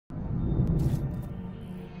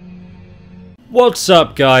What's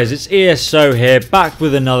up guys, it's ESO here, back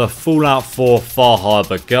with another Fallout 4 Far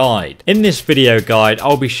Harbor guide. In this video guide,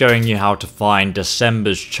 I'll be showing you how to find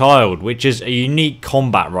December's Child, which is a unique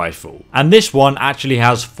combat rifle. And this one actually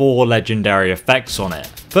has 4 legendary effects on it.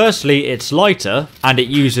 Firstly, it's lighter, and it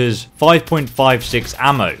uses 5.56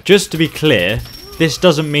 ammo. Just to be clear, this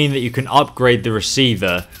doesn't mean that you can upgrade the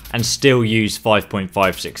receiver and still use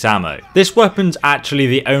 5.56 ammo. This weapon's actually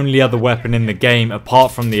the only other weapon in the game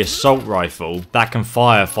apart from the assault rifle that can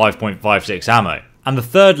fire 5.56 ammo. And the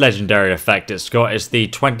third legendary effect it's got is the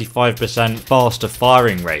 25% faster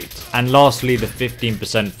firing rate, and lastly the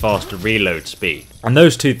 15% faster reload speed. And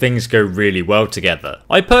those two things go really well together.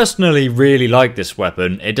 I personally really like this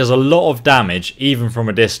weapon. It does a lot of damage even from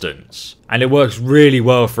a distance. And it works really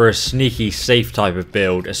well for a sneaky safe type of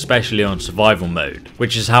build, especially on survival mode,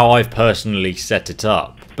 which is how I've personally set it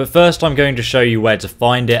up. But first I'm going to show you where to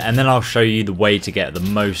find it, and then I'll show you the way to get the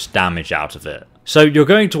most damage out of it. So you're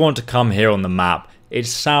going to want to come here on the map. It's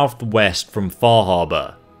southwest from Far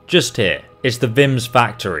Harbor. Just here. It's the Vim's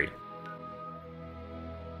factory.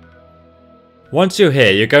 Once you're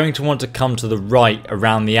here, you're going to want to come to the right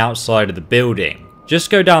around the outside of the building. Just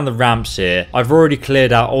go down the ramps here. I've already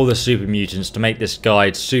cleared out all the super mutants to make this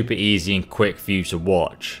guide super easy and quick for you to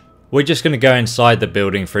watch. We're just going to go inside the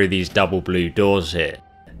building through these double blue doors here.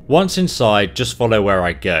 Once inside, just follow where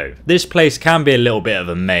I go. This place can be a little bit of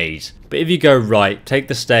a maze, but if you go right, take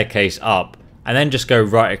the staircase up, and then just go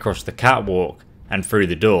right across the catwalk and through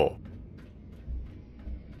the door.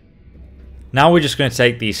 Now we're just going to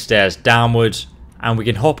take these stairs downwards, and we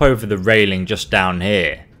can hop over the railing just down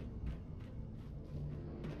here.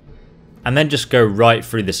 And then just go right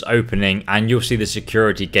through this opening and you'll see the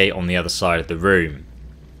security gate on the other side of the room.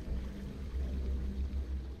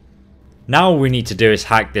 Now all we need to do is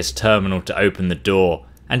hack this terminal to open the door.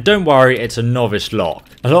 And don't worry, it's a novice lock.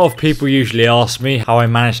 A lot of people usually ask me how I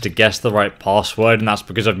managed to guess the right password, and that's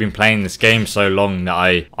because I've been playing this game so long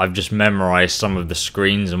that I've just memorized some of the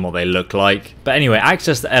screens and what they look like. But anyway,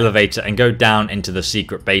 access the elevator and go down into the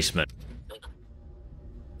secret basement.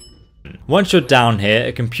 Once you're down here,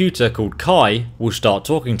 a computer called Kai will start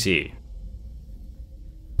talking to you.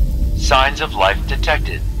 Signs of life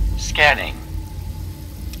detected. Scanning.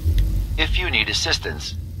 If you need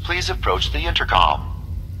assistance, please approach the intercom.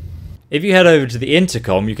 If you head over to the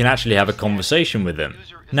intercom, you can actually have a conversation with them.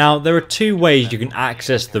 Now, there are 2 ways you can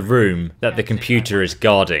access the room that the computer is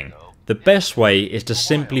guarding. The best way is to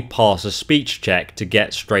simply pass a speech check to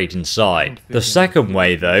get straight inside. The second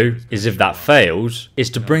way though, is if that fails, is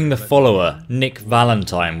to bring the follower, Nick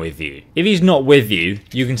Valentine, with you. If he's not with you,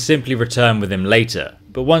 you can simply return with him later.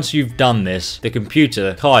 But once you've done this, the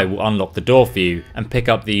computer, Kai, will unlock the door for you and pick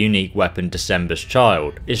up the unique weapon December's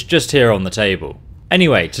Child. It's just here on the table.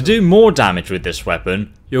 Anyway, to do more damage with this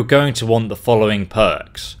weapon, you're going to want the following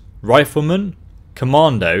perks: Rifleman,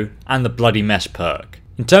 Commando, and the Bloody Mess perk.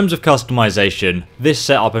 In terms of customization, this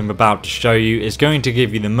setup I'm about to show you is going to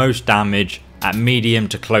give you the most damage at medium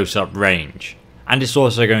to close-up range. And it's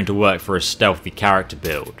also going to work for a stealthy character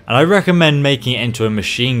build. And I recommend making it into a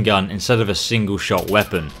machine gun instead of a single shot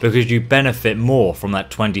weapon, because you benefit more from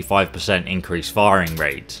that 25% increased firing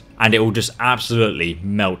rate. And it will just absolutely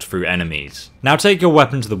melt through enemies. Now take your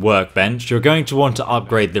weapon to the workbench. You're going to want to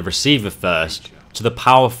upgrade the receiver first to the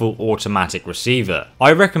powerful automatic receiver.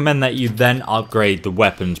 I recommend that you then upgrade the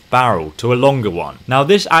weapon's barrel to a longer one. Now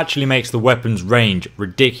this actually makes the weapon's range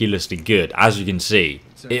ridiculously good, as you can see.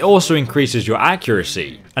 It also increases your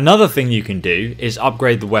accuracy. Another thing you can do is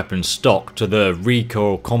upgrade the weapon's stock to the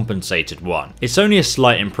recoil compensated one. It's only a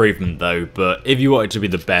slight improvement though, but if you want it to be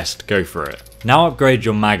the best, go for it. Now upgrade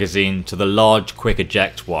your magazine to the large quick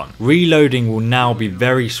eject one. Reloading will now be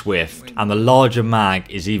very swift, and the larger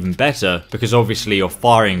mag is even better because obviously your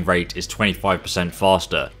firing rate is 25%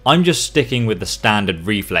 faster. I'm just sticking with the standard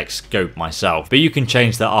reflex scope myself, but you can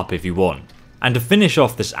change that up if you want. And to finish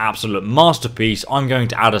off this absolute masterpiece, I'm going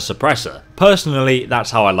to add a suppressor. Personally,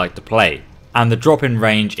 that's how I like to play, and the drop in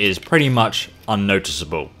range is pretty much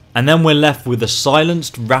unnoticeable. And then we're left with a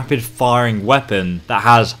silenced rapid firing weapon that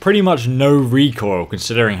has pretty much no recoil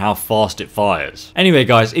considering how fast it fires. Anyway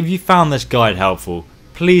guys, if you found this guide helpful,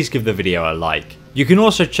 please give the video a like. You can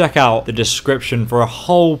also check out the description for a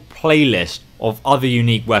whole playlist of other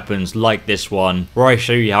unique weapons like this one, where I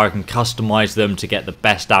show you how I can customize them to get the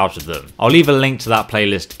best out of them. I'll leave a link to that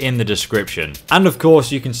playlist in the description. And of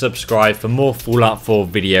course you can subscribe for more Fallout 4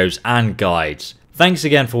 videos and guides. Thanks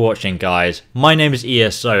again for watching guys, my name is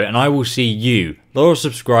ESO and I will see you, loyal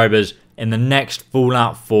subscribers, in the next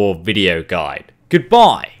Fallout 4 video guide.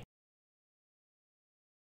 Goodbye!